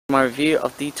My review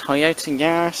of the Toyota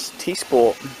Yaris T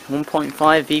Sport 1.5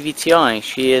 VVTi.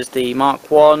 She is the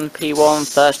Mark 1 P1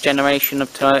 first generation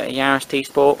of Toyota Yaris T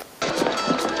Sport.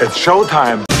 It's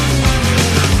showtime.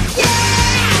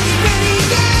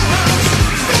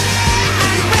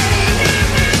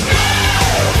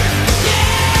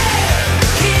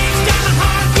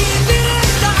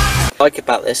 What I like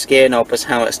about this gear knob is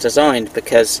how it's designed,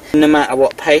 because no matter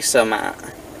what pace I'm at,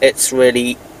 it's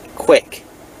really quick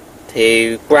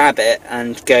to grab it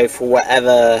and go for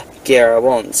whatever gear I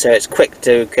want. So it's quick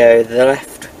to go the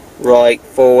left, right,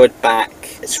 forward, back.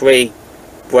 It's really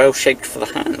well shaped for the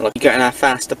hand. Like, you're getting a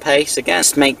faster pace again.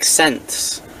 It makes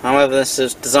sense. However this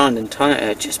is designed in Toyota,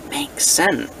 it just makes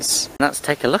sense. Let's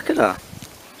take a look at her.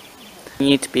 You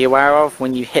need to be aware of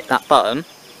when you hit that button,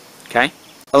 okay,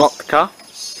 unlock the car.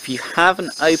 If you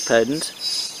haven't opened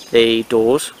the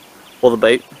doors or the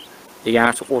boot, the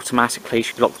Yaris automatically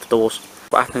should lock the doors.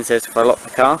 What happens is, if I lock the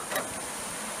car,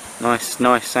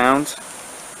 nice sound,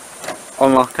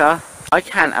 unlock her, I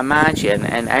can't imagine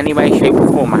in any way, shape or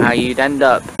form how you'd end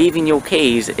up leaving your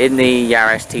keys in the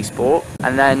Yaris T Sport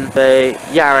and then the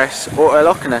Yaris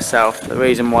auto-locking herself. The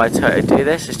reason why I totally do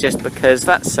this is just because,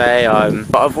 let's say I've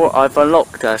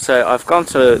unlocked her, so I've gone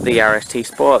to the Yaris T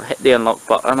Sport, I've hit the unlock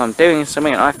button, I'm doing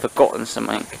something and I've forgotten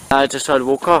something. I decide to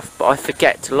walk off, but I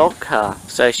forget to lock her,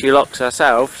 so she locks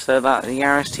herself so that the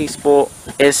Yaris T Sport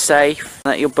is safe,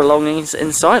 that your belongings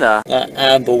inside her. That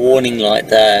amber warning light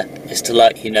there is to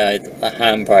let you know that the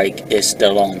handbrake is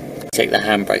still on. Take the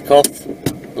handbrake off,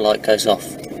 the light goes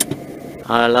off.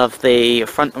 I love the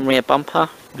front and rear bumper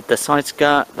with the side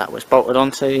skirt that was bolted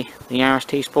onto the Yaris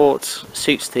T Sport.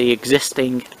 Suits the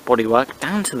existing bodywork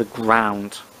down to the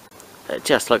ground. It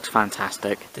just looks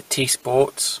fantastic. The T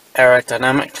Sports,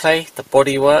 aerodynamically, the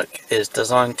bodywork is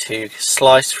designed to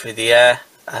slice through the air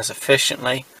as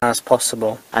efficiently as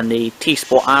possible. And the T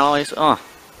Sport alloys,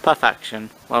 perfection.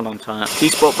 Well done, Toyota. T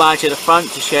Sport badge at the front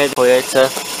to show the Toyota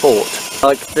Sport.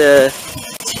 Like the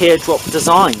teardrop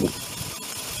design.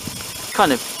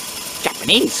 Kind of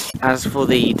Japanese. As for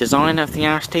the design of the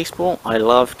Yaris T Sport, I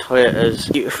love Toyota's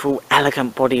beautiful,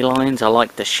 elegant body lines. I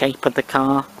like the shape of the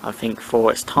car. I think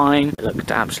for its time, it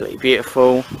looked absolutely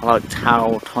beautiful. I liked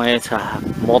how Toyota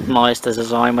have modernised the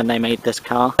design when they made this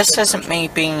car. This isn't me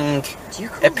being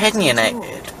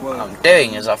opinionated. What I'm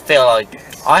doing is, I feel like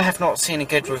I have not seen a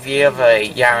good review of a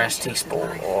Yaris T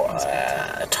Sport or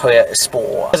a Toyota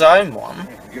Sport. Because I own one,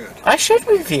 I should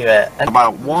review it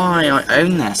about why I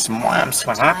own this and why I'm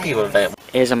so happy with it.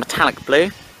 Here's a metallic blue.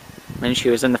 When she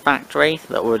was in the factory,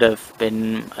 that would have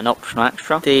been an optional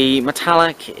extra. The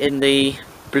metallic in the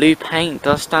blue paint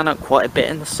does stand out quite a bit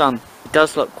in the sun. It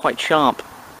does look quite sharp.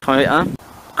 Toyota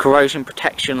corrosion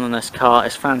protection on this car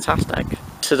is fantastic.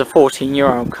 This is a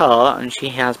 14-year-old car and she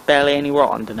has barely any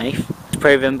rot underneath. It's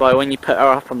proven by when you put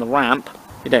her up on the ramp,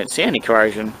 you don't see any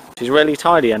corrosion. She's really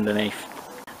tidy underneath.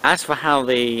 As for how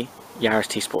the Yaris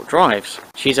T Sport drives,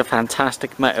 she's a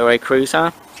fantastic motorway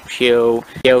cruiser. She'll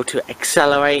be able to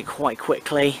accelerate quite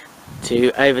quickly,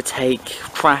 to overtake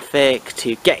traffic,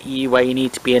 to get you where you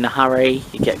need to be in a hurry.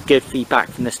 You get good feedback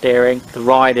from the steering. The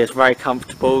ride is very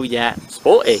comfortable yet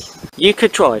sporty. You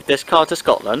could drive this car to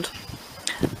Scotland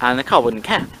and the car wouldn't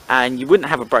care, and you wouldn't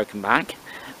have a broken back,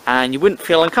 and you wouldn't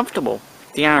feel uncomfortable.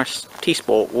 The Yaris T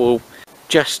Sport will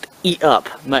just eat up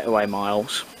motorway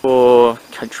miles. For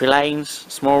country lanes,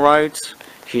 small roads,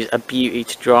 she's a beauty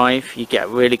to drive. You get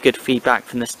really good feedback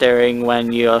from the steering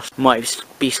when you might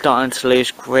be starting to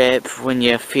lose grip, when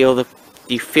you feel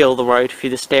the road through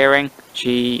the steering.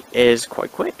 She is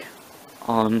quite quick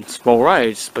on small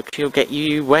roads, but she'll get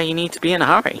you where you need to be in a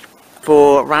hurry.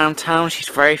 For around town, she's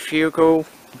very frugal,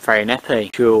 very nippy.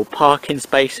 She'll park in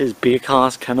spaces big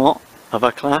cars cannot of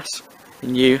her class.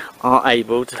 And you are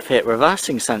able to fit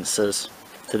reversing sensors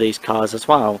to these cars as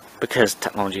well, because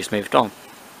technology's moved on.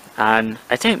 And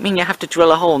I don't mean you have to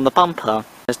drill a hole in the bumper.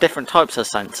 There's different types of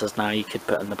sensors now you could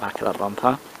put in the back of that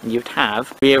bumper, and you'd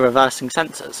have rear reversing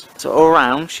sensors. So all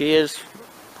around, she is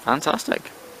fantastic.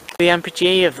 The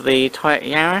MPG of the Toyota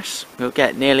Yaris, you'll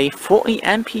get nearly 40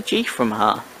 MPG from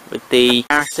her. With the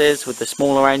Yarises, with the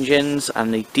smaller engines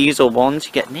and the diesel ones,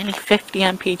 you get nearly 50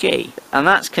 MPG. And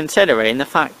that's considering the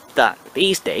fact that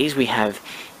these days we have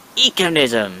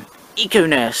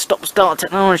econess, stop-start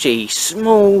technology,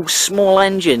 small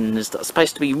engines that are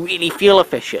supposed to be really fuel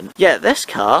efficient. Yet this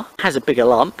car has a bigger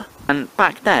lump, and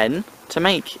back then, to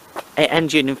make an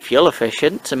engine fuel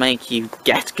efficient, to make you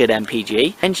get good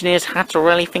MPG, engineers had to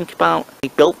really think about how they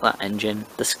built that engine.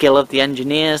 The skill of the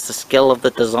engineers, the skill of the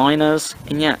designers,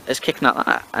 and yeah, it's kicking at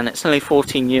that, and it's only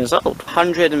 14 years old.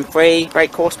 103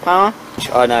 brake horsepower,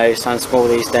 which I know sounds small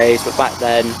these days, but back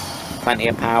then plenty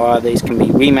of power. These can be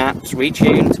remapped,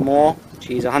 retuned more.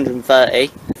 She's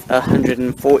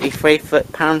 143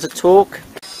 foot-pounds of torque.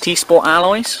 T Sport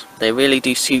alloys, they really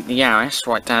do suit the Yaris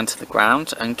right down to the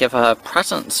ground and give her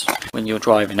presence when you're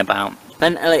driving about.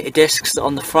 Ventilated discs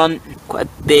on the front, quite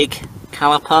a big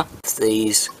caliper.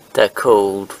 These, they're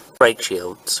called brake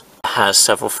shields. It has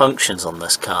several functions on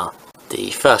this car. The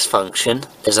first function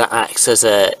is it acts as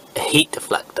a heat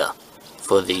deflector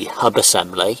for the hub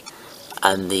assembly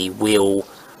and the wheel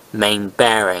main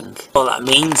bearing. What that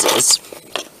means is,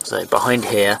 so behind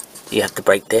here you have the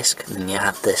brake disc, and then you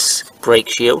have this brake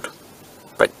shield,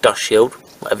 brake dust shield,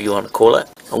 whatever you want to call it.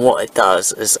 And what it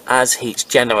does is, as heat's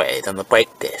generated on the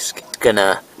brake disc, it's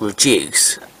gonna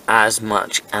reduce as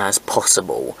much as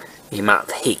possible the amount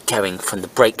of heat going from the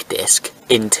brake disc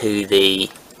into the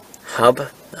hub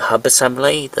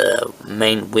assembly, the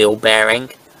main wheel bearing.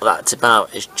 What that's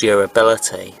about is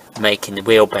durability, making the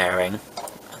wheel bearing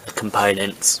and the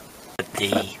components of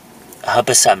the hub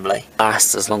assembly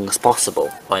last as long as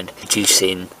possible by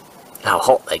reducing how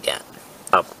hot they get.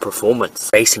 Performance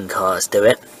racing cars do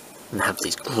it and have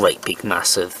these great big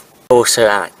massive. Also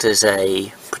act as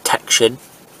a protection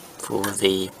for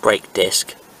the brake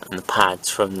disc and the pads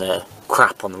from the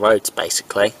crap on the roads,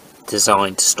 basically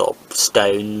designed to stop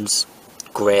stones,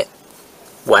 grit,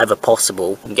 whatever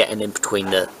possible from getting in between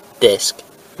the disc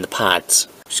and the pads,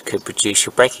 which could reduce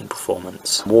your braking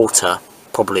performance. Water,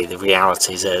 probably the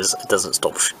reality is it doesn't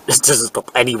stop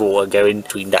any water going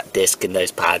between that disc and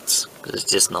those pads, because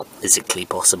it's just not physically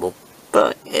possible,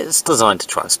 but it's designed to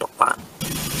try and stop that.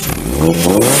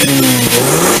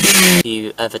 If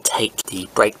you ever take the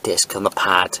brake disc on the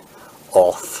pad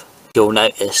off, you'll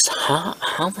notice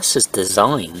how this is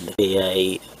designed to be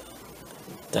a,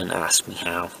 don't ask me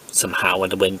how, somehow when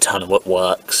the wind tunnel it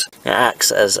works. It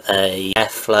acts as a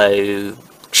airflow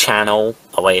channel,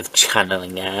 a way of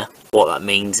channeling air. What that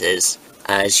means is,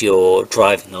 as you're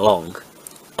driving along,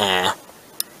 air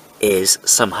is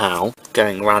somehow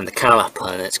going around the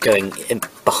caliper and it's going in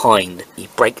behind the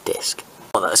brake disc.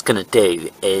 What that's going to do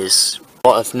is,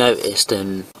 what I've noticed,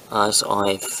 and as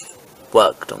I've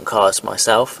worked on cars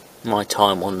myself, my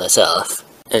time on this earth,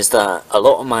 is that a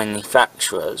lot of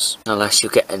manufacturers, unless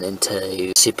you're getting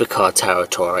into supercar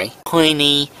territory,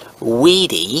 tiny,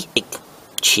 weedy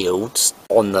shields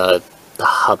on the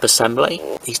hub assembly.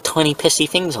 These tiny pissy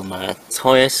things on there.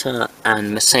 Toyota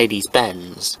and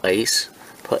Mercedes-Benz, please,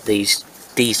 put these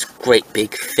great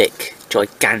big, thick,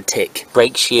 gigantic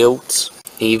brake shields.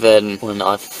 Even when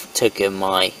I've taken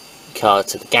my car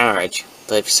to the garage,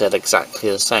 they've said exactly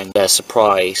the same. They're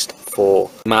surprised for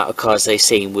the amount of cars they've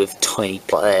seen with tiny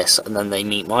like this, and then they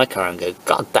meet my car and go,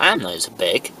 God damn, those are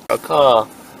big. A car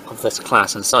of this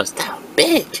class and size, they're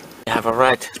big. You have a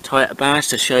red Toyota badge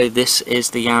to show this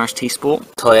is the Yaris T Sport.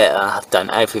 Toyota have done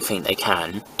everything they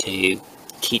can to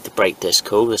keep the brake disc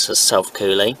cool. This is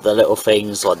self-cooling. The little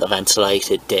things like the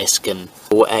ventilated disc and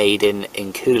will aid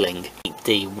in cooling. Keep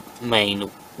the main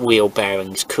wheel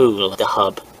bearings cool, the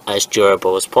hub as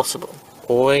durable as possible.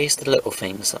 Always the little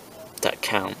things that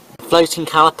count. Floating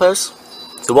calipers.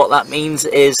 So what that means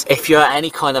is, if you're at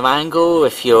any kind of angle,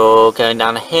 if you're going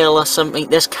down a hill or something,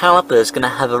 this caliper is going to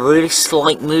have a really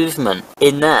slight movement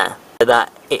in there, so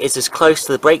that it is as close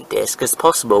to the brake disc as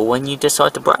possible when you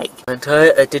decide to brake. And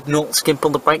Toyota did not skimp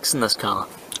on the brakes in this car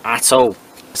at all.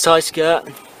 Side skirt,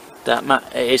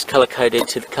 that is colour coded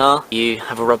to the car. You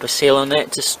have a rubber seal on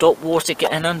it to stop water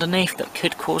getting underneath that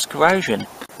could cause corrosion.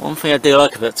 One thing I do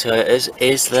like about Toyota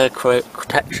is the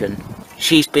protection.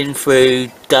 She's been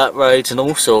through dirt roads and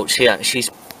all sorts. She's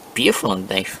beautiful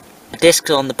underneath.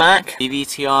 Discs on the back,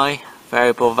 VVTi,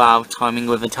 variable valve timing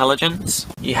with intelligence.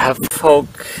 You have fog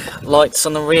lights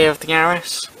on the rear of the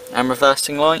Yaris and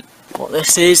reversing light. What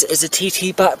this is a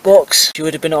TT back box. She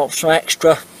would have been optional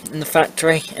extra in the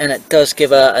factory, and it does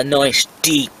give her a nice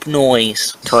deep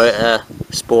noise. Toyota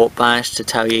Sport badge to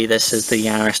tell you this is the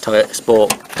Yaris Toyota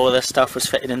Sport. All this stuff was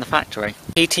fitted in the factory.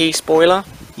 TT spoiler.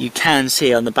 You can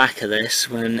see on the back of this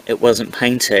when it wasn't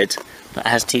painted that it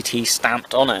has TT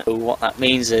stamped on it. So what that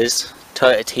means is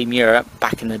Toyota Team Europe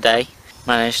back in the day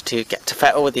managed to get to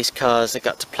fettle with these cars. They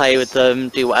got to play with them,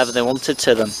 do whatever they wanted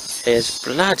to them. It's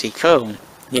bloody cool.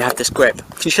 You have this grip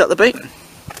to shut the boot,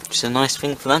 which is a nice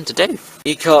thing for them to do.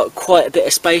 You got quite a bit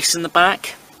of space in the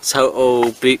back.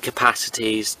 Total boot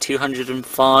capacity is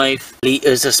 205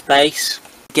 litres of space.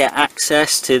 Get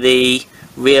access to the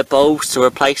rear bulbs to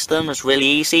replace them. It's really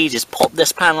easy. You just pop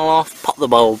this panel off, pop the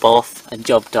bulb off, and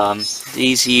job done.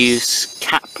 These use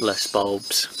capless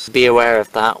bulbs. Be aware of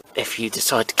that if you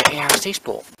decide to get a Yaris T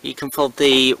Sport. You can fold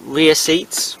the rear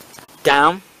seats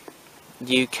down.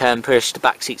 You can push the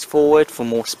back seats forward for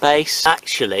more space.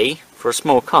 Actually, For a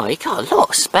small car, you got a lot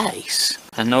of space.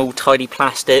 And all tidy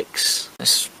plastics.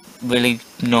 This really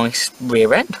nice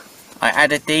rear end. I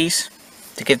added these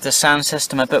to give the sound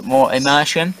system a bit more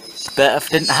immersion. But if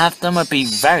I didn't have them, I'd be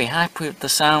very happy with the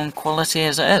sound quality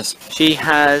as it is. She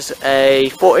has a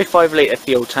 45 litre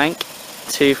fuel tank.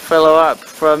 To fill her up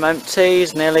from empty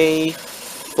is nearly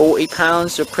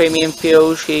 £40 of premium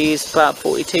fuel. She's about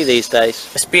 42 these days.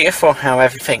 It's beautiful how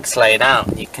everything's laid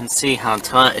out. You can see how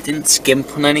tight. It didn't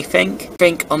skimp on anything. I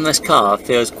think on this car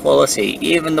feels quality.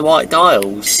 Even the white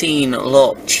dials seem a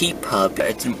lot cheaper, but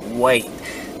it didn't weight.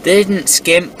 They didn't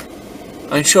skimp.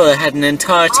 I'm sure they had an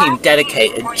entire team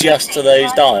dedicated just to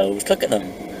those dials. Look at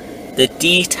them. The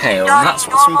detail, and that's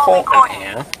what's important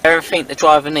here. Everything the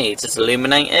driver needs is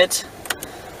illuminated.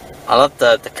 I love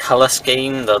the colour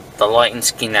scheme, the lighting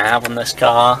scheme they have on this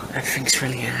car. Everything's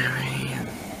really airy.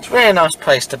 It's really a nice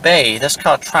place to be. This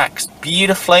car tracks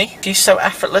beautifully. She's so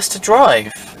effortless to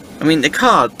drive. I mean, the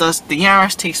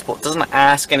Yaris T Sport doesn't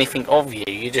ask anything of you.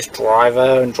 You just drive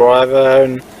her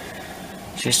and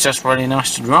she's just really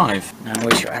nice to drive. Now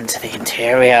we should enter the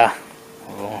interior.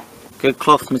 Oh, good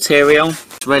cloth material.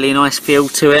 It's really nice feel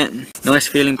to it. Nice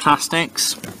feeling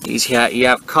plastics. You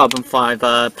have carbon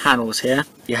fibre panels here.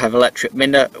 You have electric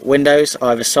windows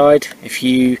either side. If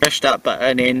you push that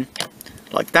button in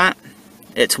like that,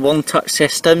 it's a one-touch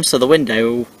system, so the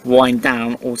window will wind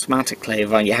down automatically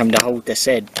without you having to hold this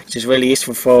in, which is really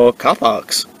useful for car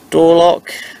parks. Door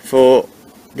lock for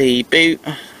the boot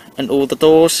and all the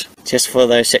doors, just for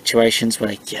those situations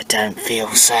where you don't feel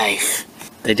safe.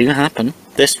 They do happen.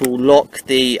 This will lock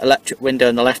the electric window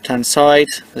on the left-hand side.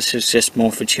 This is just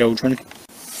more for children.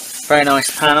 Very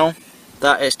nice panel.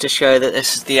 That is to show that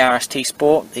this is the Yaris T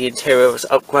Sport. The interior was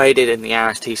upgraded in the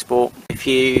Yaris T Sport. If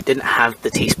you didn't have the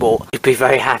T Sport, you'd be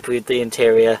very happy with the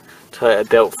interior Toyota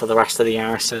built for the rest of the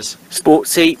Yarises. Sport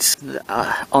seats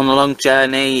on a long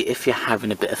journey, if you're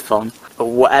having a bit of fun,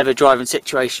 or whatever driving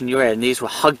situation you're in, these will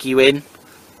hug you in.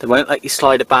 They won't let you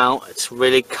slide about. It's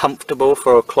really comfortable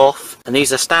for a cloth, and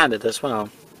these are standard as well.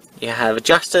 You have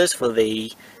adjusters for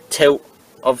the tilt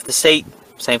of the seat.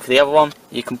 Same for the other one.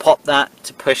 You can pop that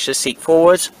to push the seat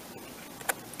forward.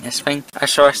 This thing.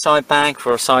 SRS side bag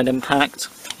for a side impact.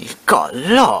 You've got a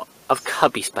lot of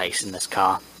cubby space in this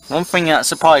car. One thing that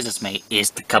surprises me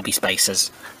is the cubby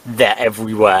spaces. They're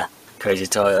everywhere. Crazy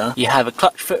Toyota. You have a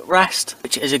clutch footrest,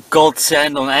 which is a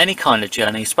godsend on any kind of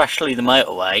journey, especially the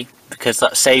motorway, because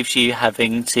that saves you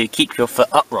having to keep your foot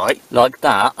upright like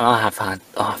that. I've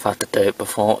had to do it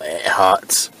before. It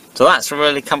hurts. So that's a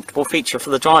really comfortable feature for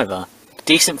the driver.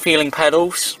 Decent feeling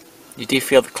pedals. You do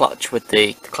feel the clutch with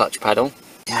the clutch pedal.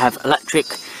 You have electric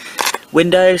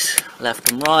windows,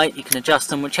 left and right. You can adjust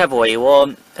them whichever way you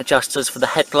want. Adjusters for the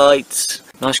headlights.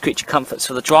 Nice creature comforts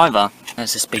for the driver.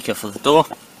 There's a speaker for the door.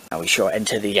 Now we shall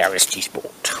enter the Yaris T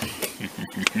Sport.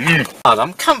 God,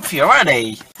 I'm comfy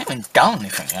already. I haven't done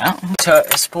anything yet.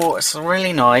 Toyota Sport is a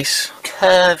really nice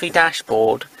curvy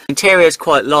dashboard. Interior is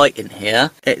quite light in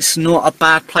here. It's not a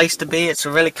bad place to be. It's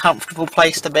a really comfortable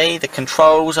place to be. The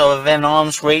controls are within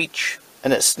arm's reach,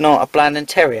 and it's not a bland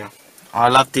interior. I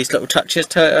love these little touches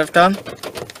Toyota have done.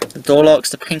 The door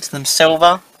locks, they painted them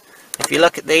silver. If you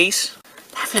look at these,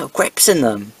 they have little grips in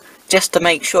them, just to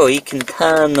make sure you can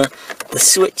turn the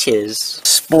switches.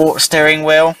 Sport steering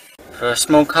wheel. For a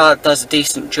small car, it does a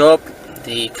decent job.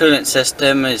 The coolant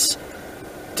system is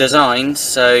designed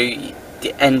so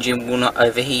the engine will not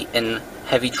overheat in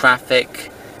heavy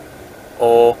traffic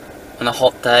or on a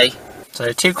hot day.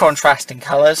 So two contrasting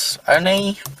colours.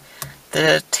 Only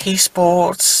the T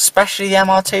Sports, especially the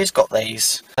MR2's got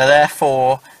these. So they're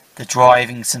for the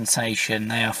driving sensation.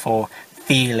 They are for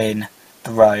feeling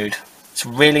the road. It's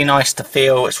really nice to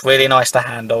feel. It's really nice to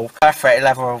handle. Perforated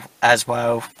leather as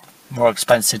well. More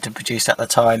expensive to produce at the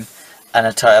time. And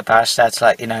a Toyota badge there to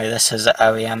let you know this is an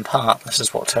OEM part. This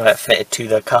is what Toyota fitted to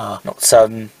the car, not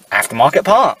some aftermarket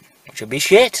part, which would be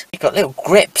shit. You've got little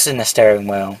grips in the steering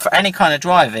wheel. For any kind of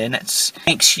driving, it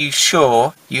makes you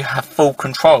sure you have full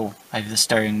control over the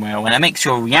steering wheel, and it makes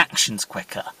your reactions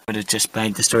quicker. Would have just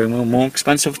made the steering wheel more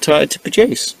expensive for Toyota to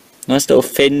produce. Nice little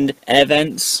finned air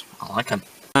vents. I like them.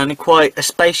 And quite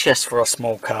spacious for a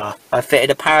small car. I fitted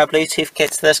a power Bluetooth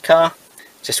kit to this car.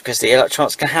 Just because the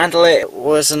electronics can handle it, it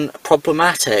wasn't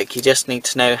problematic. You just need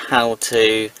to know how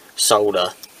to solder.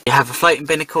 You have a floating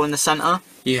binnacle in the centre.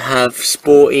 You have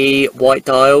sporty white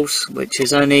dials, which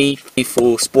is only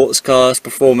for sports cars,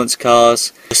 performance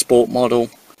cars, the sport model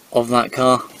of that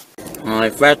car.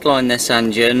 I've redlined this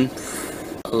engine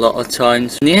a lot of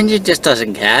times. The engine just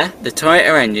doesn't care. The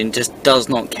Toyota engine just does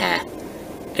not care.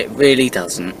 It really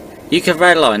doesn't. You could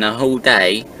redline a whole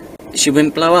day, she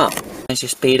wouldn't blow up. There's your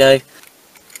speedo.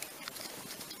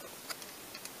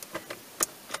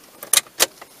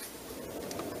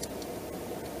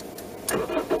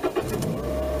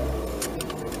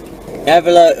 You have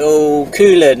a little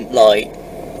coolant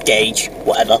light gauge,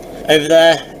 whatever, over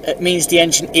there. It means the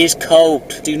engine is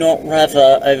cold. Do not rev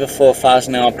over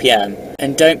 4,000 RPM.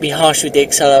 And don't be harsh with the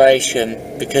acceleration,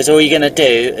 because all you're going to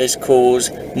do is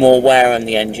cause more wear on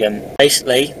the engine.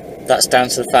 Basically, that's down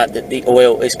to the fact that the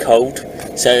oil is cold.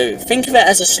 So think of it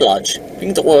as a sludge.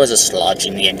 Think of the oil as a sludge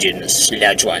in the engine. It's a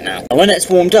sludge right now. And when it's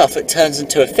warmed up, it turns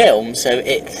into a film, so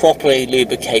it properly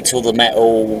lubricates all the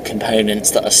metal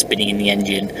components that are spinning in the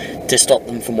engine to stop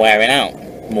them from wearing out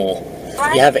more.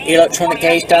 You have an electronic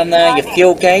gauge down there, your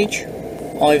fuel gauge.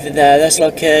 Over there, there's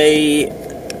like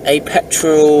a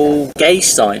petrol gauge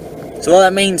sign. So what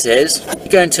that means is, you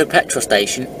go into a petrol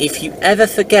station, if you ever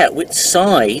forget which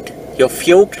side your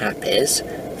fuel cap is,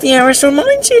 the Yaris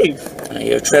reminds you.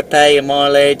 Your trip A, your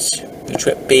mileage, your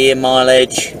trip B, your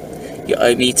mileage, your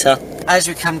odometer. As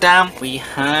we come down, we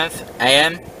have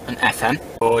AM and FM,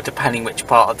 or depending which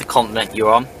part of the continent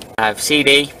you're on. I have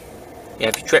CD, you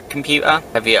have your trip computer,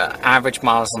 you have your average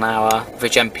miles an hour,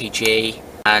 average MPG,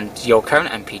 and your current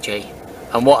MPG.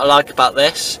 And what I like about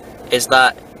this is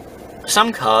that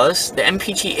some cars, the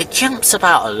MPG, it jumps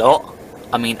about a lot.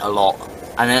 I mean a lot.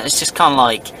 And then it's just kind of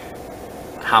like,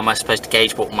 how am I supposed to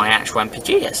gauge what my actual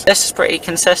MPG is? This is pretty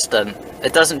consistent.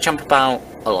 It doesn't jump about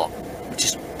a lot, which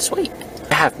is sweet.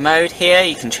 You have mode here,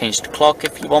 you can change the clock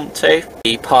if you want to.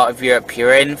 The part of Europe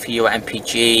you're in for your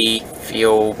MPG,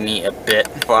 fuel meter bit.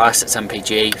 For us it's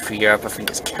MPG, for Europe I think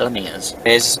it's kilometers.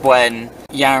 Is when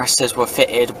Yaris's were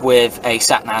fitted with a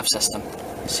sat-nav system.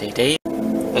 CD.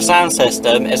 The sound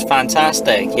system is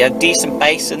fantastic. You have decent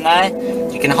bass in there.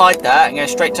 You can hide that and go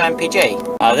straight to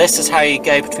MPG. This is how you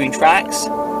go between tracks.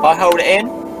 If I hold it in,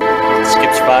 it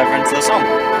skips further into the song.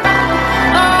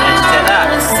 Let's do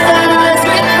that.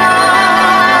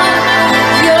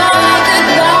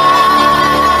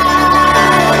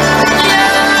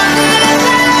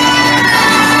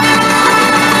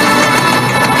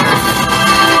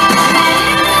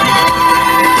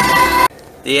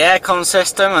 The aircon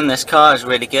system on this car is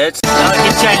really good.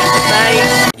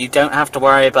 You don't have to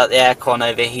worry about the aircon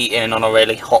overheating on a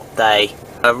really hot day.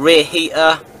 A rear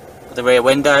heater, the rear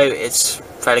window, is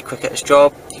fairly quick at its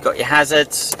job. You've got your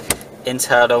hazards,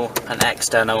 internal and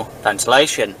external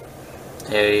ventilation.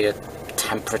 Your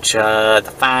temperature,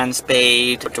 the fan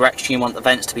speed, what direction you want the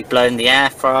vents to be blowing the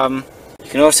air from. You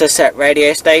can also set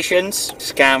radio stations,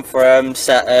 scan for them,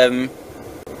 set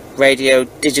radio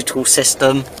digital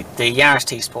system. The Yaris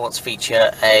T Sports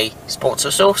feature a sports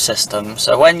exhaust system,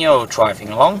 so when you're driving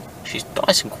along, she's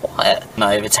nice and quiet.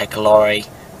 Not overtake a lorry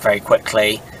very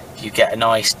quickly. You get a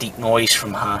nice deep noise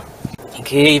from her. You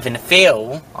can even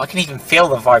feel, I can even feel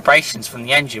the vibrations from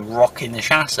the engine rocking the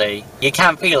chassis. You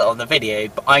can't feel it on the video,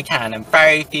 but I can, and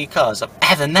very few cars I've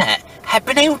ever met have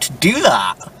been able to do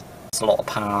that. It's a lot of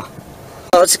power.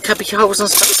 Lots of cubby holes and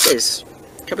spaces.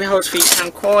 Cubby holes for your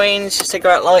can coins, your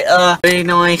cigarette lighter. Really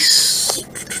nice,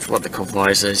 what they call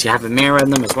visors. You have a mirror in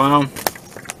them as well.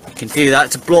 You can do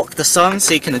that to block the sun,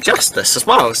 so you can adjust this as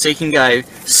well. So you can go,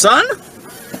 sun,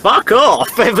 fuck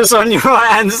off if it's on your right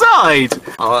hand side.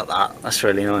 I like that, that's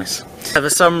really nice. Have a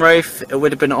sunroof, it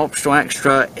would have been an optional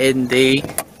extra in the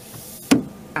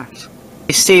house.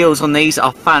 The seals on these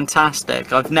are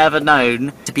fantastic. I've never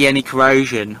known to be any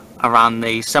corrosion around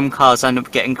these. Some cars end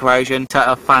up getting corrosion, so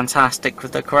are fantastic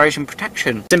with the corrosion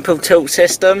protection. Simple tilt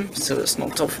system, so it's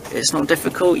not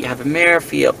difficult. You have a mirror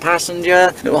for your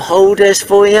passenger, little holders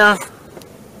for you,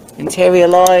 interior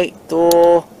light,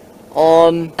 door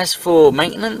on. As for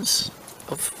maintenance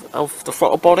of the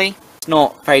throttle body, it's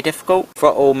not very difficult.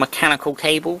 Throttle mechanical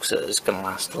cable, so it's going to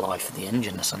last the life of the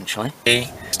engine essentially. The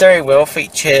steering wheel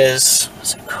features,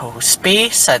 what's it called,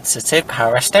 speed sensitive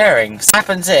power steering. What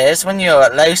happens is when you're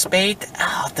at low speed,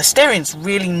 the steering's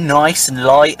really nice and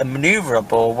light and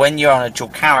manoeuvrable. When you're on a dual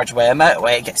carriageway or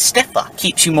motorway, it gets stiffer,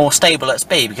 keeps you more stable at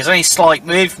speed, because any slight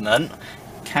movement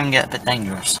can get a bit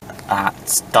dangerous.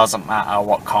 That doesn't matter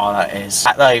what car that is.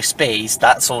 At those speeds,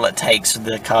 that's all it takes for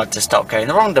the car to stop going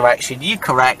the wrong direction. You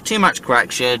correct, too much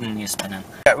correction, and you're spinning.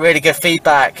 Got really good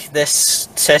feedback. This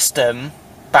system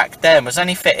back then was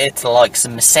only fitted to like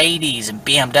some Mercedes and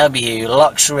BMW,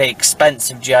 luxury,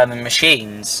 expensive German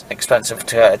machines. Expensive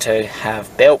to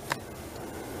have built.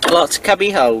 Lots of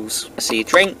cubby holes. See your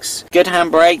drinks, good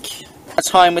handbrake.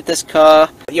 Time with this car,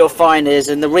 what you'll find is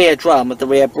in the rear drum of the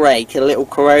rear brake, a little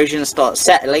corrosion starts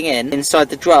settling in inside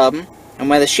the drum and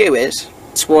where the shoe is.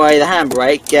 That's why the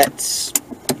handbrake gets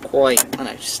quite, I don't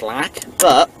know, slack,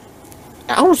 but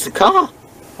it holds the car.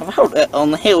 I've held it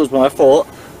on the hills when I thought,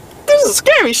 this is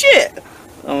scary shit.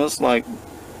 I was like,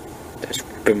 it's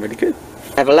been really good.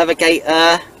 I have a leather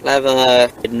gaiter,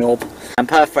 leather knob, and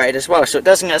perforated as well, so it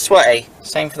doesn't get sweaty.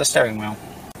 Same for the steering wheel.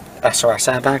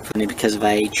 SRS airbag, only because of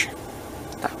age.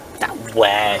 That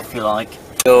wear, if you like.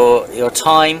 Your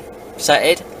time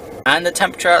setted and the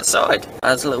temperature outside.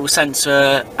 There's a little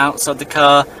sensor outside the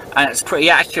car and it's pretty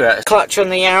accurate. Clutch on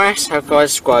the Yaris, how can I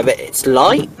describe it? It's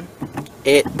light.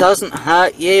 It doesn't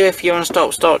hurt you if you're on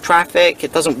stop-start traffic.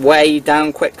 It doesn't wear you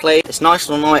down quickly. It's nice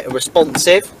and light and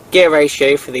responsive. Gear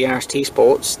ratio for the Yaris T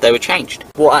Sports, they were changed.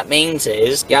 What that means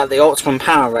is you have the optimum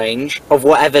power range of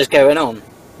whatever's going on.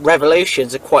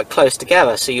 Revolutions are quite close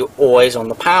together, so you're always on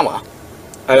the power.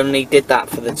 Only did that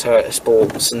for the Toyota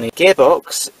Sports, and the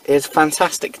gearbox is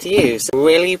fantastic to use.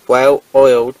 Really well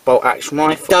oiled bolt action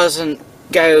rifle. Doesn't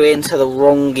go into the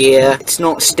wrong gear. It's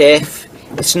not stiff.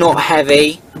 It's not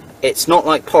heavy. It's not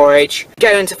like porridge.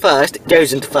 Go into first, it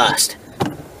goes into first.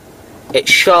 It's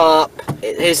sharp.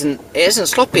 It isn't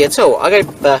sloppy at all. I go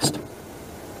first.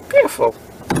 Beautiful.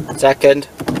 Second,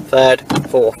 third,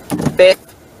 fourth, fifth.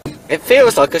 It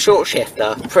feels like a short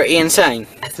shifter. Pretty insane.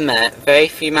 I've met very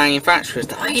few manufacturers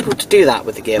that are able to do that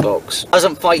with the gearbox.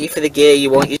 Doesn't fight you for the gear you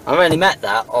want. I've only met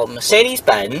that on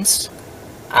Mercedes-Benz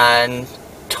and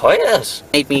Toyotas.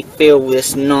 Made me feel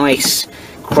this nice,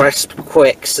 crisp,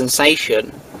 quick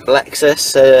sensation.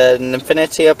 Lexus and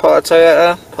Infiniti are part of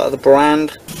Toyota, part of the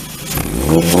brand.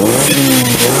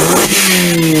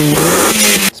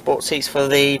 Sport seats for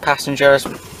the passengers.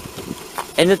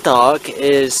 In the dark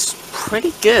is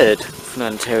pretty good for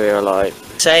an interior light.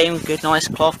 Same good nice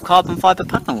cloth carbon fibre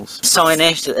panels.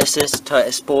 Signage that this is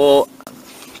Toyota Sport.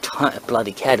 Toyota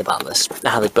bloody cared about this,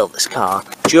 how they built this car.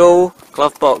 Dual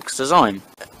glove box design.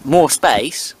 More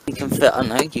space. You can fit, I don't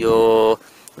know, your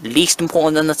least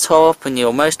important in the top and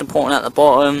your most important at the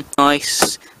bottom.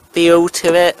 Nice feel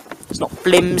to it. It's not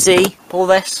flimsy. All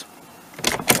this.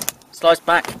 Slides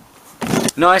back.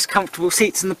 Nice comfortable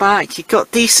seats in the back. You've got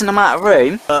a decent amount of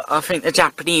room, but I think the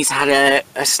Japanese had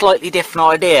a slightly different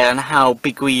idea on how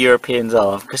big we Europeans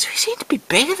are, because we seem to be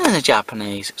bigger than the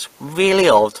Japanese. It's really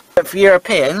odd. But for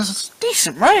Europeans, it's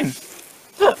decent room.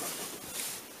 Look,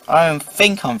 I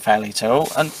think I'm fairly tall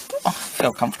and I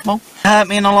feel comfortable. Hurt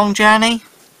me on a long journey.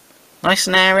 Nice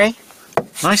and airy.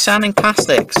 Nice sounding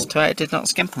plastics. Toyota did not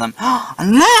skimp on them.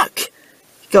 And look!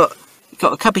 You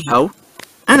got a cubby hole.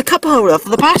 And a cup holder for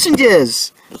the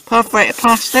passengers! Perforated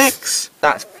plastics.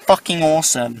 That's fucking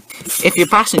awesome. If your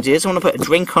passengers want to put a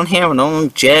drink on here on a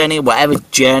long journey, whatever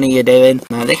journey you're doing,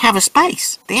 they have a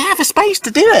space. They have a space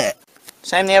to do it.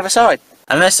 Same the other side.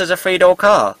 Unless there's a 3-door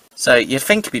car. So you'd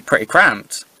think it'd be pretty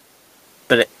cramped.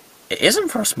 But it isn't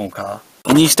for a small car.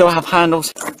 And you still have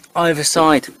handles either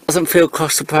side. Doesn't feel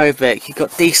claustrophobic. You've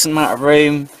got a decent amount of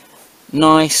room.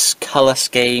 Nice colour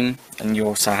scheme. And you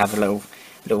also have a little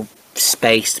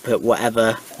space to put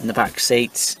whatever in the back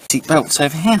seats. Seat belts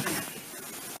over here.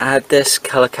 Add this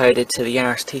colour coded to the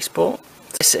Yaris T Sport.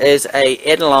 This is a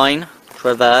inline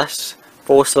reverse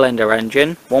 4-cylinder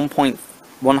engine,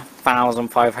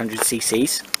 1,500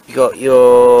 cc's. You got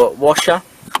your washer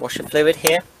fluid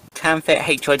here. Can fit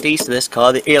HIDs to this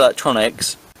car. The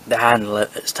electronics, they handle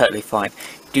it. It's totally fine.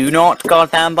 Do not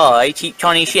goddamn buy cheap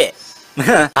Chinese shit.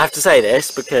 I have to say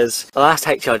this because the last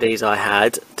HRDs I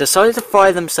had decided to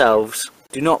fry themselves.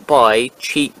 Do not buy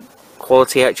cheap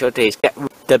quality HRDs. Get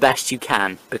the best you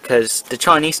can because the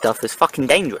Chinese stuff is fucking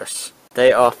dangerous.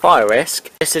 They are fire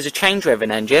risk. This is a chain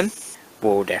driven engine.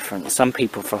 We're all different. Some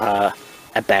people prefer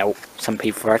a belt, some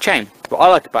people prefer a chain. What I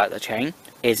like about the chain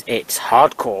is it's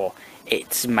hardcore,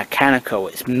 it's mechanical,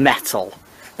 it's metal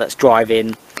that's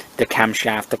driving the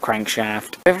camshaft, the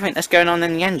crankshaft, everything that's going on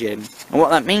in the engine. And what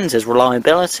that means is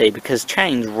reliability, because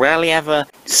chains rarely ever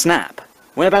snap.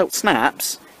 When a belt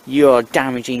snaps, you're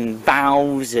damaging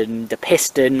valves and the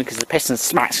piston, because the piston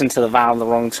smacks into the valve at the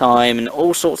wrong time, and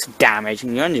all sorts of damage,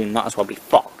 and your engine might as well be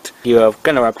fucked. If you're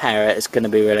going to repair it, it's going to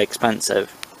be really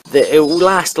expensive. It will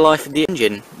last the life of the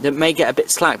engine. It may get a bit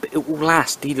slack, but it will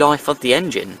last the life of the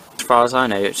engine. As far as I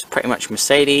know, it's pretty much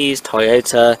Mercedes,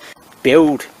 Toyota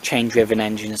build chain-driven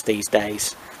engines these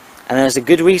days, and there's a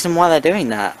good reason why they're doing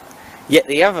that. Yet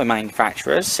the other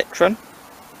manufacturers, Citroën,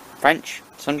 French,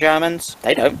 some Germans,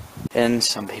 they don't. And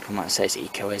some people might say it's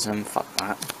ecoism, fuck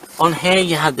that. On here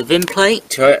you have the VIN plate,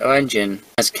 Toyota engine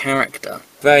as character.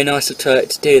 Very nice of Toyota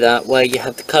to do that, where you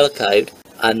have the colour code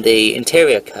and the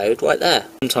interior code right there.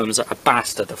 Sometimes a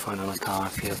bastard to find on a car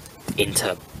if you're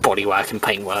into bodywork and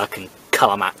paintwork and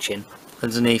colour matching.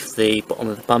 Underneath the bottom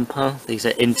of the bumper, these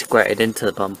are integrated into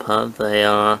the bumper. They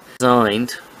are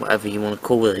designed, whatever you want to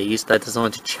call these, they're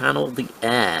designed to channel the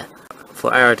air.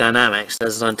 For aerodynamics, they're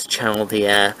designed to channel the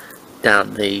air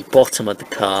down the bottom of the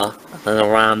car and then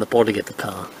around the body of the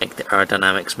car, make the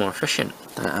aerodynamics more efficient.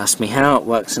 Don't ask me how, it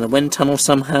works in a wind tunnel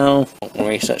somehow. What my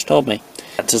research told me.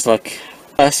 That's just like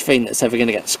First thing that's ever going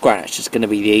to get scratched is going to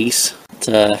be these,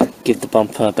 to give the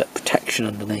bumper a bit of protection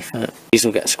underneath it. These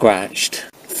will get scratched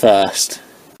first,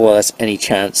 or there's any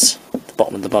chance the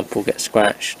bottom of the bumper will get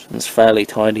scratched. And it's fairly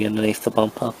tidy underneath the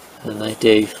bumper, and they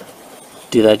do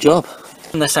their job.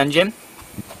 On this engine,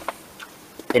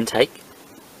 intake,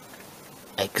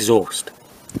 exhaust.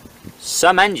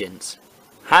 Some engines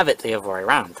have it the other way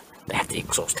around. They have the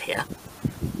exhaust here.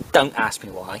 Don't ask me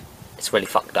why. It's really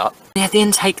fucked up. They have the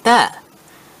intake there.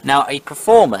 Now a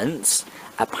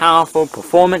powerful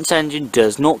performance engine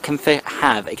does not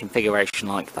have a configuration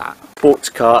like that. Sports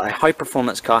car, a high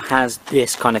performance car, has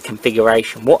this kind of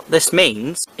configuration. What this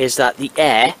means is that the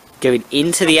air going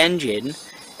into the engine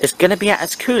is going to be at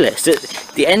its coolest.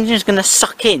 The engine is going to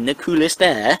suck in the coolest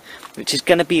air, which is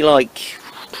going to be like,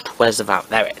 where's the valve?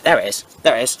 There it is.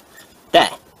 There.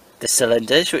 The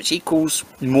cylinders, which equals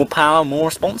more power, more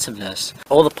responsiveness.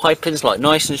 All the piping's like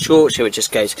nice and short, so it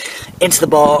just goes into the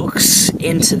box,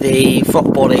 into the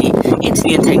throttle body, into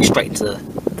the intake, straight into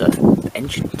the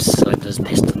engine, cylinders,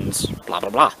 pistons, blah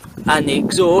blah blah. And the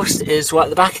exhaust is right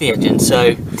at the back of the engine,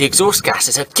 so the exhaust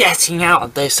gases are getting out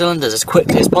of those cylinders as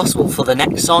quickly as possible for the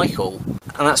next cycle.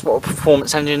 And that's what a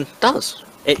performance engine does.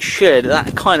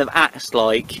 That kind of acts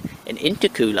like an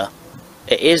intercooler.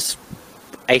 It is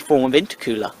a form of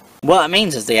intercooler. What that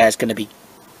means is the air is going to be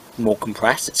more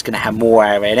compressed, it's going to have more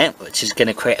air in it, which is going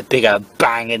to create a bigger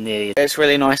bang in the... It's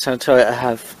really nice how Toyota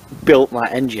have built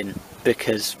that engine,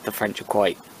 because the French are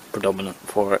quite predominant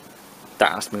for it.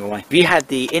 Don't ask me why. If you had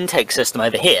the intake system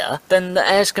over here, then the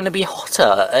air's going to be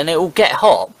hotter, and it will get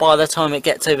hot by the time it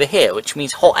gets over here, which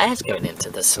means hot air's going into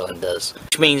the cylinders.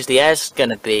 Which means the air's going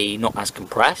to be not as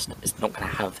compressed, it's not going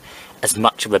to have as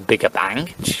much of a bigger bang,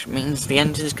 which means the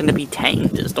engine is going to be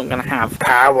tamed, it's not going to have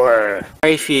power.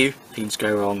 Very few things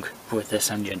go wrong with this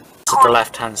engine. This is the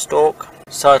left hand stalk,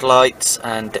 side lights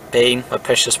and dip beam that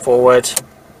pushes forward,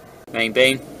 main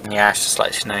beam. Yeah, it's just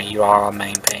lets you know you are on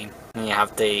main beam. And you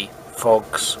have the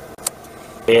fogs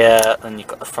here, and you've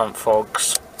got the front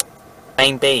fogs.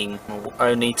 Main beam will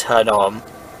only turn on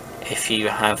if you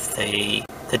have the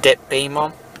dip beam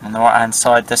on. On the right hand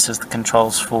side, this is the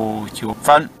controls for your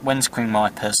front windscreen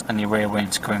wipers and your rear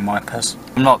windscreen wipers.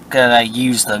 I'm not going to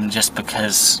use them just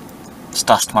because it's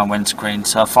dust my windscreen,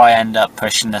 so if I end up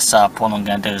pushing this up, all I'm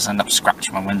going to do is end up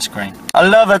scratching my windscreen. I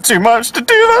love it too much to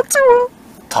do that to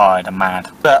her. Tired and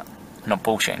mad, but I'm not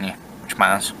bullshitting you, which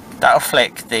matters. That'll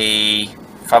flick the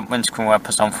front windscreen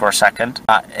wipers on for a second.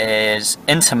 That is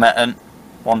intermittent,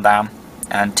 1 down.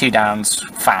 And 2 downs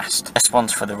fast. This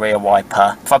one's for the rear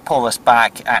wiper. If I pull this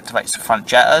back, it activates the front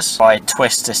jetters. If I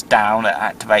twist this down, it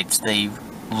activates the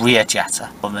rear jetter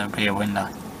on the rear window.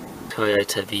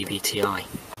 Toyota VVTi.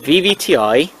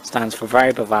 VVTi stands for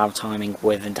Variable Valve Timing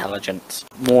with Intelligence.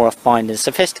 More refined and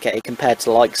sophisticated compared to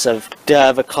the likes of the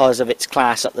other cars of its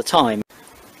class at the time.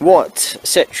 What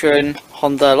Citroen,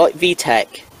 Honda, like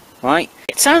VTEC, right?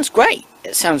 It sounds great.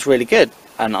 It sounds really good.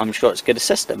 And I'm sure it's a good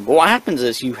system. But what happens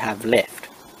is you have lift,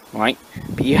 right?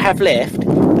 But you have lift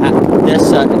at this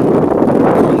certain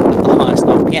point of the highest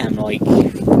RPM, like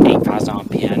 8,000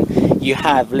 RPM. You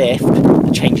have lift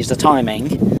that changes the timing.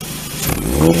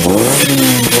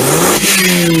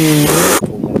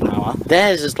 For more power.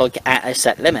 Theirs is like at a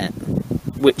set limit,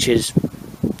 which is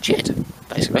shit,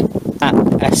 basically. At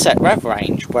a set rev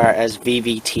range, whereas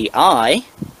VVTi,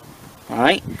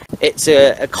 right? It's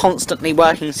a constantly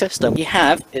working system. You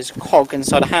have is a cog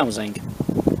inside a housing.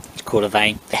 It's called a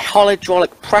vane. The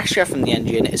hydraulic pressure from the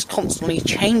engine is constantly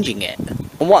changing it.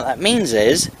 And what that means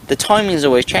is the timing is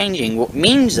always changing. What it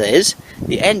means is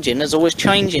the engine is always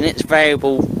changing its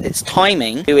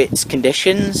timing to its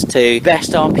conditions, to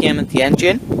best RPM of the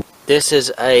engine. This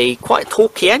is a quite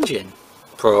torquey engine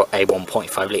for a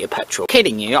 1.5 litre petrol.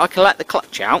 Kidding you, I can let the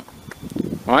clutch out,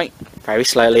 right? Very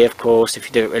slowly, of course. If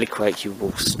you do it really quick, you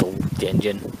will stall the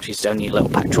engine, which is only a little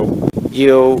petrol.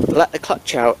 You'll let the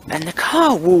clutch out, and the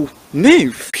car will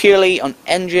move purely on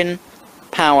engine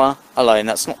power alone.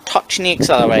 That's not touching the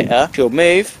accelerator. You'll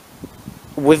move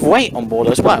with weight on board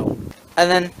as well,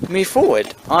 and then move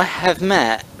forward. I have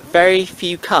met very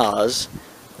few cars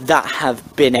that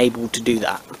have been able to do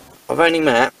that. I've only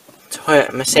met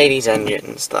Toyota Mercedes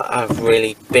engines that have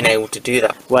really been able to do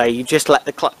that, where you just let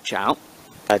the clutch out.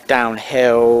 A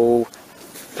downhill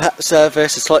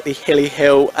surface, a slightly hilly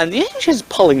hill, and the engine's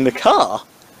pulling the car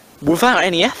without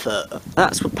any effort.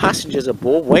 That's with passengers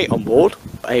aboard, weight on board.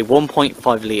 A 1.5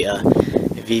 litre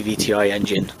VVTi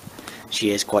engine.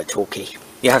 She is quite torquey.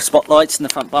 You have spotlights in the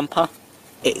front bumper.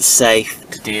 It's safe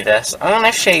to do this. I'm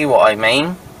going to show you what I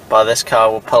mean by this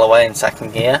car will pull away in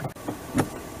second gear.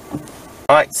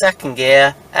 Right, second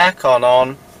gear, aircon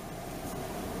on.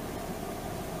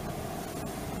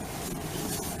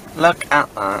 Look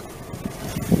at that.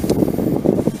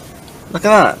 Look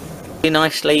at that.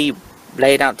 Nicely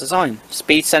laid out design.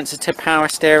 Speed sensitive power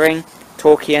steering,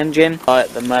 torquey engine. At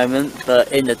the moment,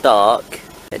 but in the dark,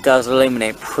 it does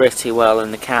illuminate pretty well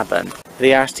in the cabin.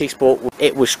 The Yaris T Sport,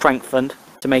 it was strengthened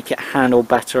to make it handle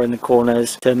better in the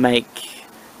corners, to make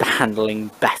the handling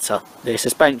better. The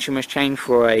suspension was changed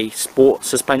for a sport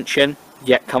suspension,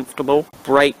 yet comfortable.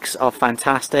 Brakes are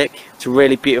fantastic. It's a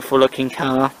really beautiful looking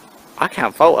car. I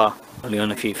can't fault her. Only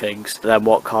on a few things. Then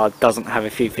what car doesn't have a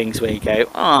few things where you go,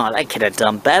 oh, they could have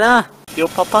done better, fuel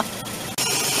popper.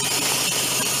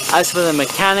 As for the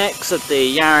mechanics of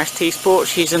the Yaris T Sport,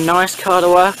 she's a nice car to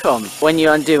work on. When you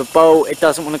undo a bolt, it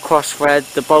doesn't want to cross thread,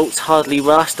 the bolts hardly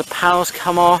rust, the panels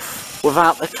come off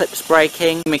without the clips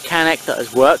breaking. The mechanic that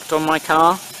has worked on my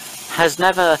car has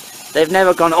they've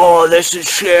never gone, oh, this is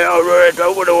shit, I really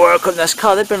don't want to work on this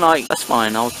car. They've been like, that's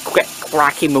fine, I'll get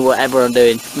cracking with whatever I'm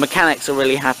doing. Mechanics are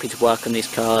really happy to work on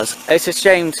these cars. It's a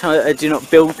shame Toyota do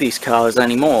not build these cars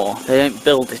anymore. They don't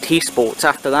build the T Sports.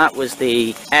 After that was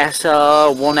the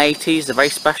SR 180s, the very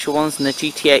special ones, and the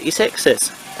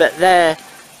GT86s. But the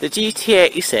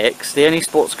GT86, the only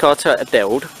sports car Toyota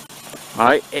build,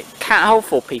 right, it can't hold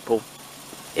 4 people.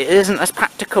 It isn't as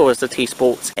practical as the T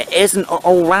Sports. It isn't an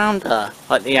all-rounder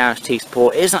like the Yaris T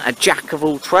Sport. It isn't a jack of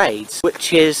all trades,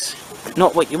 which is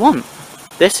not what you want.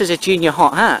 This is a junior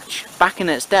hot hatch. Back in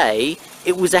its day,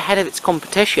 it was ahead of its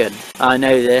competition. I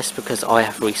know this because I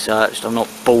have researched. I'm not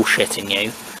bullshitting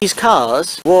you. These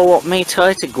cars were what made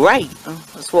Toyota great.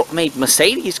 That's what made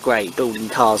Mercedes great, building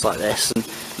cars like this. And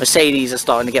Mercedes are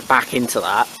starting to get back into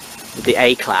that. With the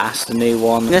A-Class, the new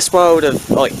one. In this world of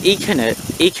like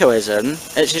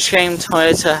ecoism, it's a shame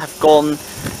Toyota have gone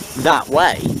that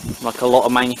way, like a lot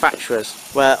of manufacturers,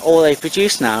 where all they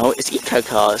produce now is eco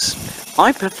cars.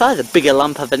 I prefer the bigger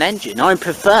lump of an engine. I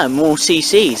prefer more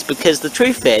CCs, because the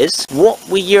truth is, what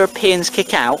we Europeans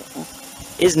kick out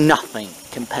is nothing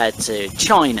compared to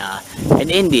China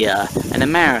and India and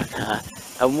America,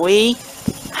 and we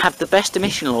have the best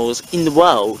emission laws in the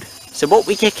world. So what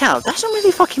we kick out doesn't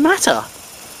really fucking matter.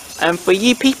 And for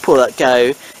you people that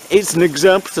go, it's an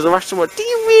example to the rest of the world, do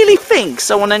you really think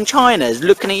someone in China is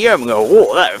looking at Europe and go,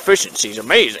 oh, their efficiency is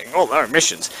amazing, oh, their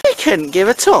emissions? They couldn't give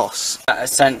a toss. That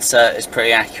sensor is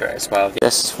pretty accurate as well.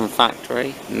 This is from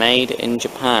factory, made in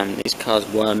Japan. These cars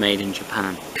were made in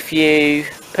Japan. If you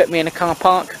put me in a car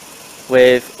park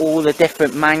with all the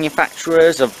different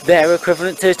manufacturers of their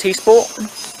equivalent to the T Sport,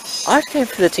 I'd go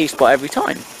for the T Sport every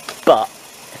time. But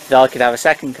if I could have a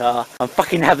second car, I'm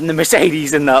fucking having the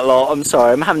Mercedes in that lot. I'm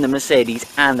sorry, I'm having the Mercedes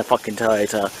and the fucking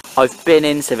Toyota. I've been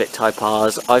in Civic Type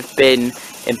R's, I've been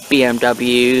in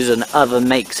BMWs and other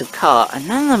makes of car, and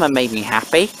none of them have made me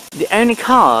happy. The only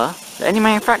car, the only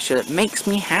manufacturer that makes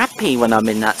me happy when I'm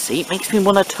in that seat, makes me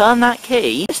want to turn that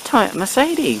key, is Toyota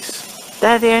Mercedes.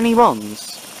 They're the only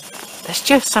ones. There's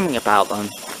just something about them.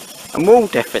 And we're all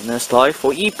different in this life.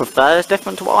 What you prefer is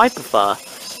different to what I prefer.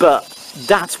 But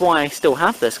that's why I still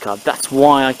have this car. That's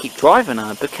why I keep driving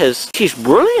her, because she's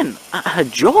brilliant at her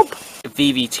job.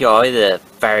 VVTi, the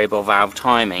variable valve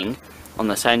timing on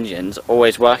this engine's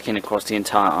always working across the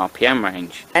entire RPM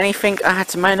range. Anything I had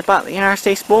to moan about the Yaris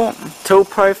T Sport? Tool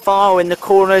profile in the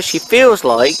corners, she feels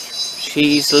like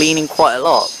she's leaning quite a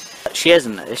lot. She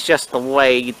isn't, it's just the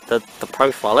way the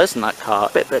profile is in that car.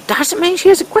 But that doesn't mean she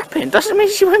has a gripping, doesn't mean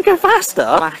she won't go faster.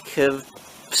 Lack of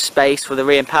space for the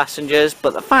rear passengers,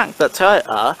 but the fact that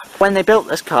Toyota, when they built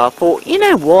this car, thought, you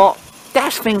know what,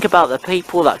 let's think about the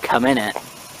people that come in it.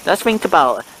 Let's think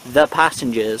about the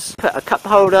passengers. Put a cup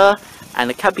holder and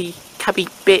a cubby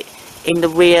bit in the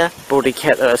rear. Body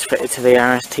kit that was fitted to the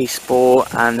Yaris T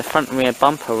Sport, and the front and rear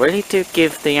bumper really do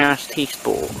give the Yaris T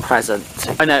Sport present.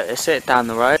 I noticed it down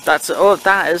the road. That's all.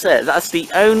 That is it. That's the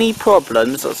only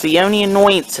problems. That's the only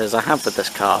annoyances I have with this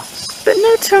car. But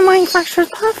no two manufacturer is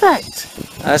perfect.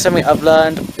 Something I've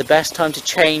learned: the best time to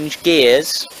change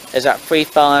gears is at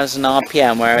 3,000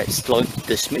 RPM, where it's like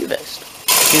the smoothest.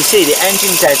 You can see the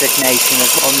engine designation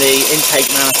is on the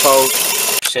intake manifold.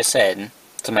 Push this in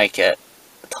to make it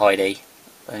tidy,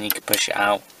 then you can push it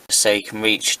out so you can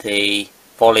reach the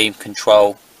volume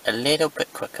control a little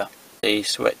bit quicker. The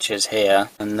switches here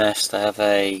and this, they have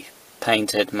a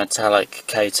painted metallic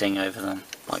coating over them,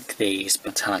 like these,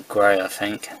 metallic grey I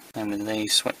think. And with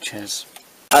these switches,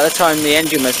 at the time the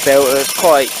engine was built, it was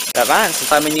quite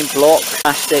advanced. Aluminium block,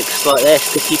 plastics like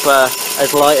this to keep her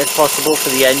as light as possible for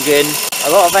the engine. A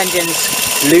lot of engines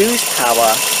lose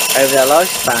power over their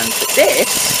lifespan, but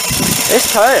this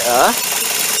Toyota,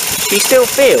 she still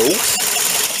feels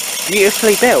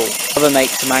beautifully built. Other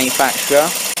makes a manufacturer,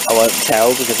 I won't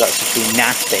tell because that's just be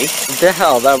nasty. The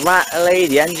hell, the rattly,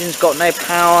 the engine's got no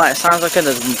power, it sounds like it's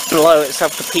going to blow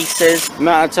itself to pieces. The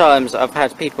amount of times I've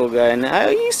had people going, oh,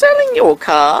 are you selling your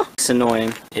car? It's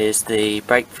annoying. Is the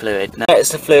brake fluid. Notice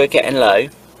the fluid getting low,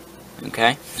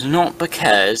 okay? It's not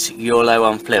because you're low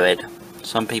on fluid.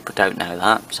 Some people don't know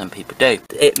that, some people do.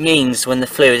 It means when the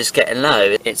fluid is getting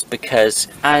low, it's because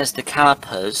as the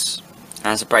calipers,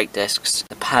 as the brake discs,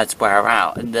 the pads wear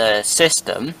out in the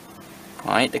system,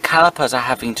 right, the calipers are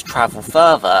having to travel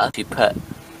further to put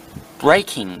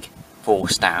braking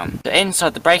force down. So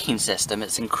inside the braking system,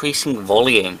 it's increasing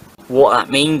volume. What that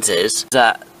means is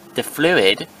that the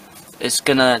fluid is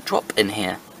gonna drop in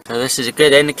here. So this is a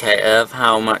good indicator of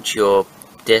how much your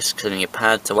discs and your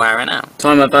pads are wearing out.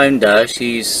 Time I've owned her,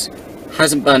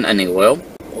 hasn't burnt any oil.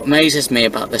 What amazes me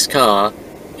about this car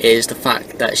is the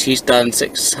fact that she's done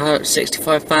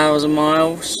 65,000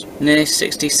 miles, nearly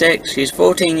 66. She's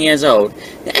 14 years old.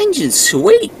 The engine's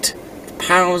sweet. The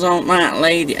powers aren't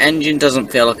rattly. The engine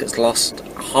doesn't feel like it's lost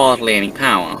hardly any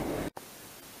power.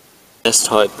 This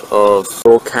type of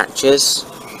door catches,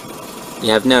 you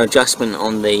have no adjustment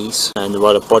on these, and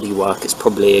while the bodywork is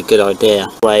probably a good idea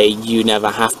where you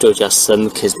never have to adjust them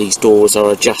because these doors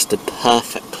are adjusted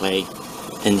perfectly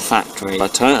in the factory by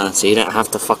Toyota, so you don't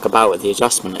have to fuck about with the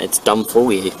adjustment, it's done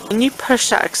for you. When you push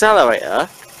that accelerator,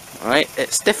 right,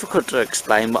 it's difficult to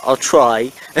explain but I'll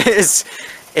try. It's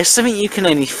something you can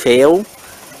only feel,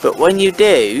 but when you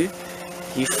do,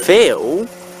 you feel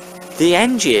the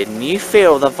engine, you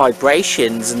feel the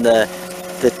vibrations and the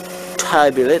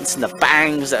turbulence and the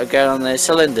bangs that are going on those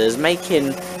cylinders, making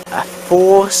a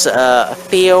force, a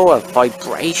feel, a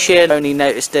vibration. Only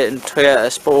noticed it in Toyota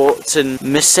Sports and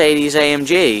Mercedes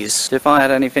AMGs. If I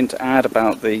had anything to add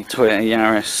about the Toyota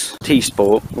Yaris T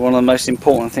Sport, one of the most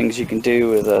important things you can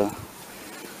do with a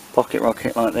pocket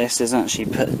rocket like this is actually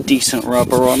put decent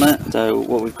rubber on it. So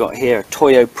what we've got here are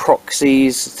Toyo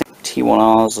Proxies, I think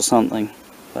T1Rs or something,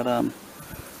 but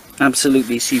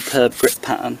absolutely superb grip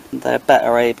pattern. They're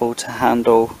better able to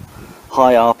handle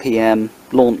high RPM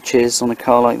launches on a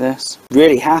car like this.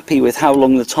 Really happy with how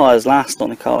long the tyres last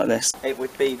on a car like this. It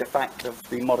would be the fact of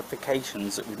the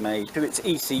modifications that we've made to its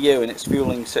ECU and its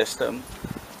fueling system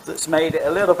that's made it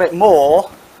a little bit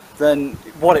more than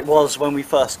what it was when we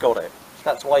first got it.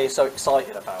 That's why you're so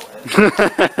excited about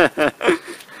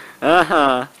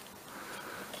it.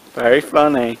 Very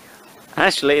funny.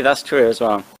 Actually, that's true as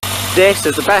well. This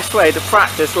is the best way to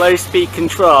practice low speed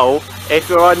control if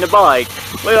you're riding a bike.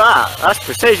 Look at that, that's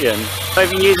precision.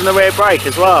 Even using the rear brake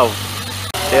as well.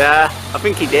 Yeah, I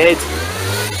think he did.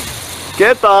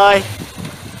 Goodbye.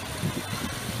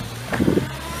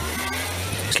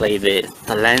 Actually,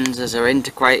 the lenses are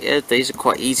integrated. These are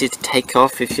quite easy to take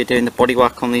off if you're doing the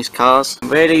bodywork on these cars.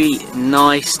 Really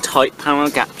nice tight panel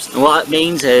gaps. And what it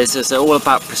means is it's all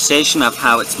about precision of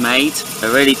how it's made.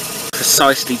 A really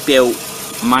precisely built,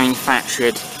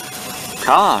 manufactured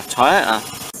car, Toyota.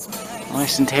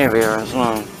 Nice interior as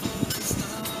well.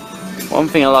 One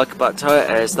thing I like about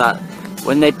Toyota is that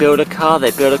when they build a car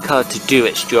to do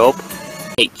its job.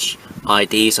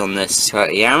 HIDs on this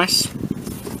Toyota Yaris.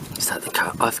 Is that the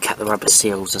car? I've kept the rubber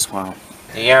seals as well.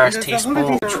 The Yaris T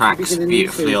Sport tracks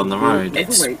beautifully on the road.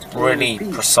 It's really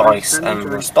precise and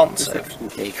responsive.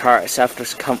 The car itself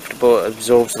looks comfortable, it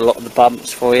absorbs a lot of the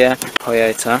bumps for you.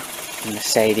 Toyota,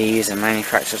 Mercedes and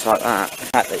manufacturers like that. The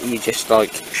fact that you just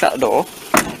like shut the door.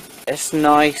 It's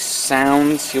nice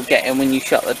sounds you're getting when you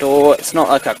shut the door. It's not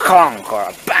like a clonk or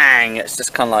a bang, it's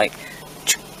just kind of like...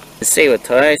 You see with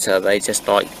Toyota, they just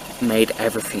like made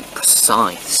everything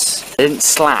precise. They didn't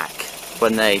slack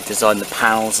when they designed the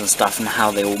panels and stuff and how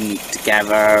they all meet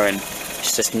together, and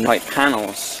it's just white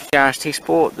panels. Yaris T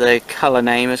Sport, the colour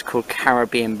name is called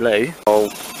Caribbean Blue, or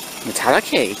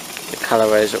metallic-y. The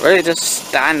colour is, it really does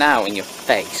stand out in your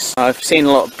face. I've seen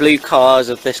a lot of blue cars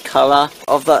of this colour,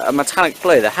 of the metallic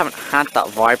blue. They haven't had that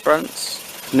vibrance.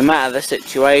 No matter the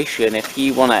situation, if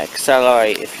you want to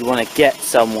accelerate, if you want to get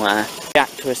somewhere,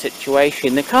 react to a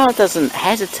situation, the car doesn't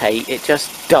hesitate, it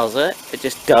just does it. It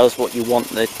just does what you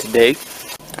want it to do.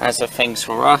 As for things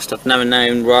for rust, I've never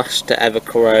known rust to ever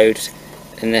corrode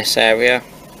in this area.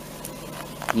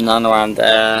 None around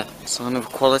there. Sign of a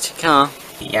quality car.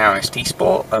 The Yaris T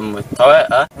Sport and with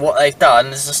Toyota, what they've done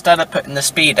is instead of putting the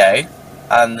speedo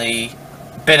and the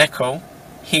binnacle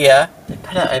here, they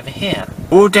put it over here.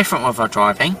 All different with our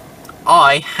driving.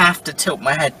 I have to tilt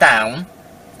my head down.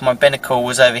 My binnacle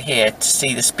was over here to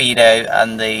see the speedo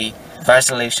and the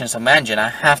resolutions of my engine. I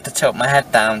have to tilt my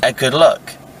head down, a good look,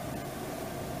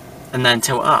 and then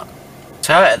tilt up.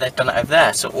 So they've done it over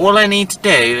there. So all I need to do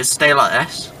is stay like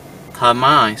this, turn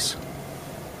my eyes.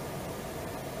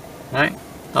 Right?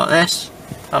 like this,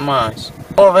 on my eyes.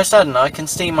 All of a sudden I can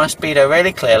see my speedo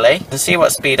really clearly, I can see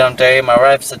what speed I'm doing, my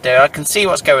revs are doing, I can see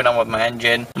what's going on with my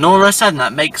engine, and all of a sudden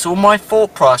that makes all my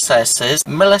thought processes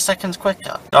milliseconds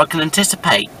quicker. I can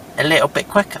anticipate a little bit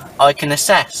quicker, I can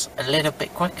assess a little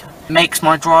bit quicker. It makes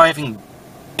my driving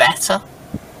better,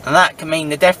 and that can mean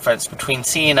the difference between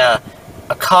seeing a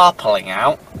car pulling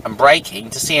out and braking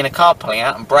to seeing a car pulling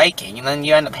out and braking and then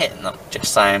you end up hitting them.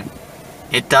 Just saying.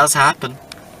 It does happen.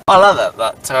 I love it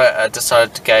that Toyota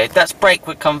decided to go, let's break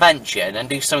with convention and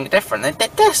do something different. They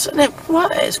did this and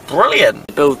it's brilliant.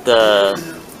 They build the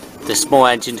small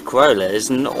engined Corollas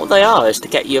and all they are is to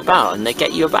get you about, and they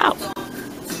get you about.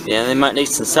 Yeah, they might need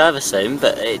some servicing,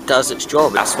 but it does its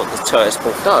job. That's what the Toyota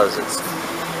Sport does. It's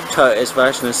Toyota's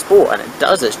version of Sport, and it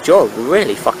does its job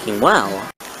really fucking well.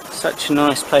 Such a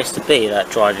nice place to be, that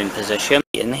driving position.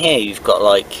 In here you've got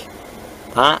like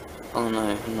that. Oh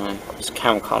no, this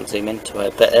camera can't zoom into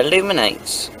it, but it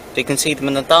illuminates. So you can see them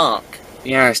in the dark.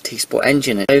 The Yaris T Sport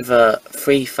engine at over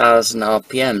 3,000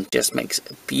 RPM just makes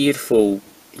a beautiful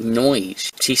noise.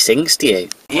 She sings to you.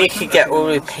 You could get all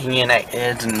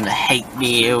opinionated and hate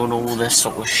me and all this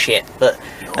sort of shit, but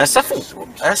there's nothing.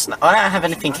 I don't have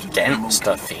anything against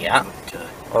a Fiat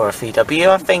or a VW.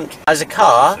 I think as a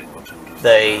car,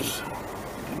 they're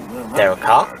a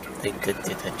car. They did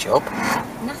their job.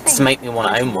 It doesn't make me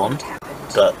want to own one,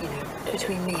 but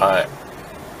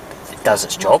it does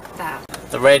its job.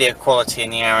 The radio quality in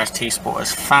the Yaris T Sport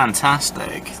is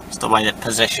fantastic. It's the way they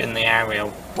position the aerial.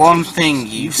 One thing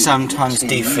you sometimes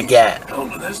do forget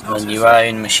when you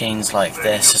own machines like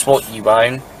this is what you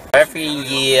own. Every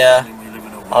year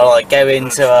I like go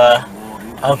into a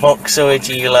Vauxhall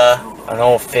dealer, an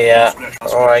old Fiat,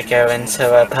 or I go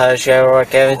into a Peugeot, or I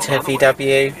go into a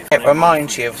VW. It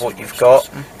reminds you of what you've got,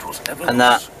 and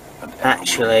that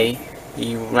actually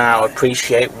you now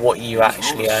appreciate what you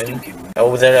actually own.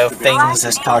 All the little things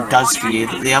this car does for you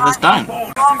that the others don't.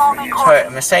 Toyota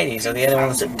and Mercedes are the only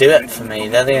ones that do it for me.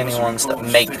 They're the only ones that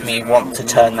make me want to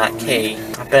turn that key.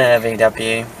 I've been in a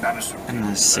VW,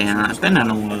 I've been in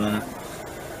all of them.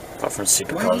 Apart from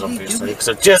supercars, obviously, because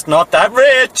I'm just not that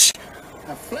rich!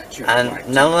 And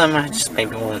none of them have just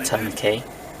made me want to turn the key.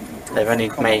 They've only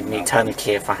made me turn the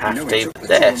key if I have to.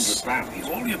 This,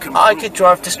 I could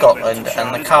drive to Scotland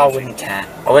and the car wouldn't care.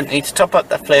 I wouldn't need to top up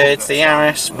the fluids, the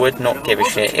Yaris would not give a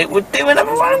shit. It would do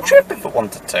another round trip if it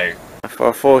wanted to. For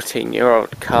a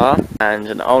 14-year-old car and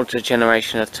an older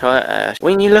generation of Toyota,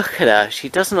 when you look at her, she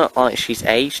doesn't look like she's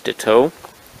aged at all.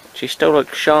 She still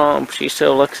looks sharp, she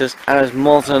still looks as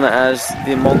modern as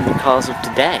the modern cars of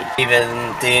today. Even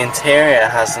the interior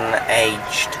hasn't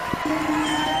aged.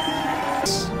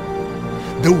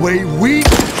 The way we...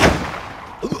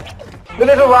 The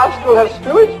little rascal has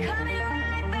spewage?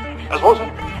 As what?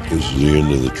 This is the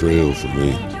end of the trail for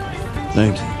me.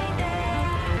 Thank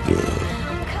you.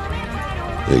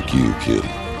 Thank you,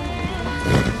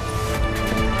 kid.